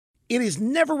It is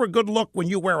never a good look when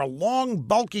you wear a long,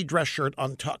 bulky dress shirt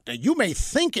untucked. Now, you may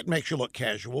think it makes you look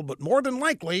casual, but more than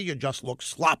likely, you just look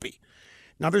sloppy.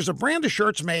 Now, there's a brand of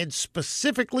shirts made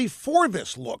specifically for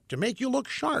this look, to make you look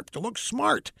sharp, to look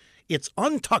smart. It's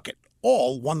Untuck It,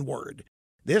 all one word.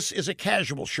 This is a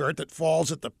casual shirt that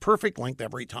falls at the perfect length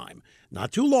every time.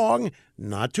 Not too long,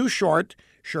 not too short.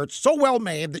 Shirts so well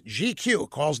made that GQ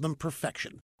calls them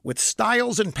perfection. With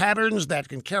styles and patterns that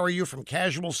can carry you from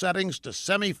casual settings to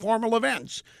semi-formal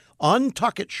events,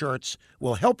 Untuck It shirts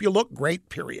will help you look great,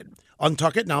 period.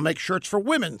 Untuck It now makes shirts for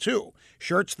women, too.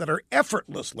 Shirts that are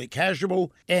effortlessly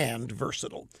casual and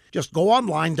versatile. Just go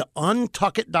online to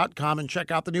untuckit.com and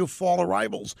check out the new fall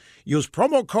arrivals. Use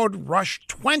promo code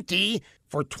RUSH20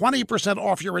 for 20%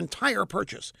 off your entire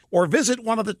purchase. Or visit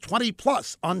one of the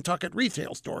 20-plus Untuck It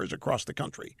retail stores across the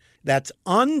country. That's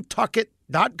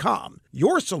untuckit.com,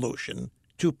 your solution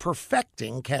to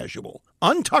perfecting casual.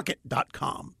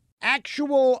 Untuckit.com.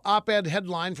 Actual op-ed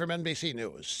headline from NBC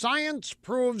News. Science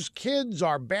proves kids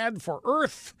are bad for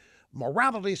Earth.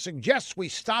 Morality suggests we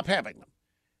stop having them.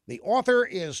 The author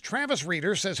is Travis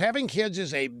Reeder, says having kids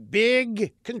is a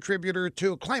big contributor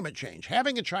to climate change.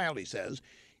 Having a child, he says,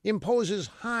 imposes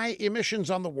high emissions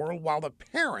on the world while the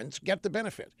parents get the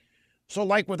benefit. So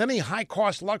like with any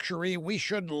high-cost luxury, we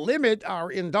should limit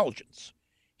our indulgence.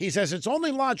 He says it's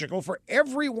only logical for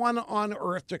everyone on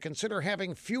Earth to consider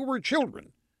having fewer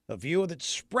children, a view that's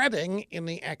spreading in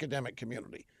the academic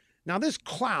community. Now, this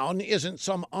clown isn't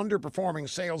some underperforming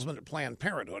salesman at Planned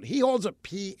Parenthood. He holds a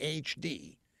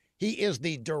Ph.D. He is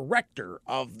the director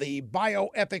of the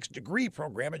bioethics degree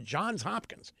program at Johns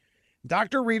Hopkins.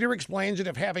 Dr. Reeder explains that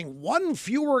if having one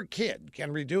fewer kid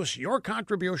can reduce your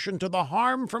contribution to the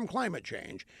harm from climate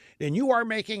change, then you are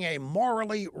making a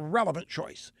morally relevant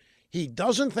choice. He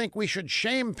doesn't think we should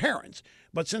shame parents,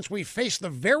 but since we face the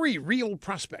very real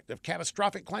prospect of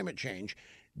catastrophic climate change,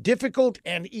 difficult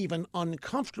and even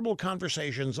uncomfortable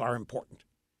conversations are important.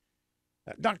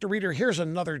 Dr. Reeder, here's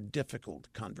another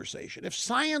difficult conversation. If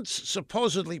science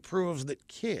supposedly proves that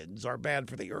kids are bad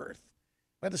for the Earth,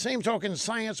 by the same token,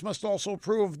 science must also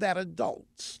prove that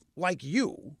adults, like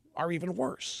you, are even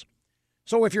worse.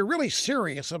 So if you're really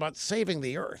serious about saving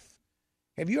the Earth,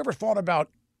 have you ever thought about,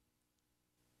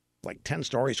 10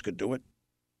 stories could do it?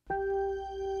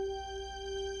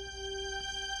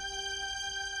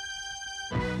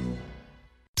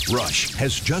 Rush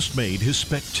has just made his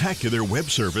spectacular web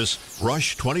service,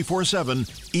 Rush 24/7,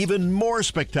 even more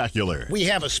spectacular. We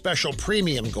have a special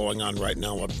premium going on right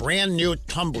now, a brand new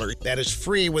Tumblr that is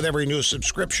free with every new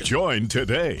subscription. Join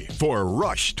today for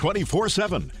Rush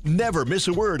 24/7. Never miss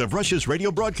a word of Rush's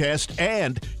radio broadcast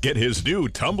and get his new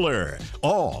Tumblr.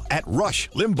 All at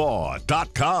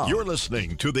RushLimbaugh.com. You're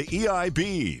listening to the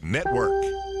EIB Network.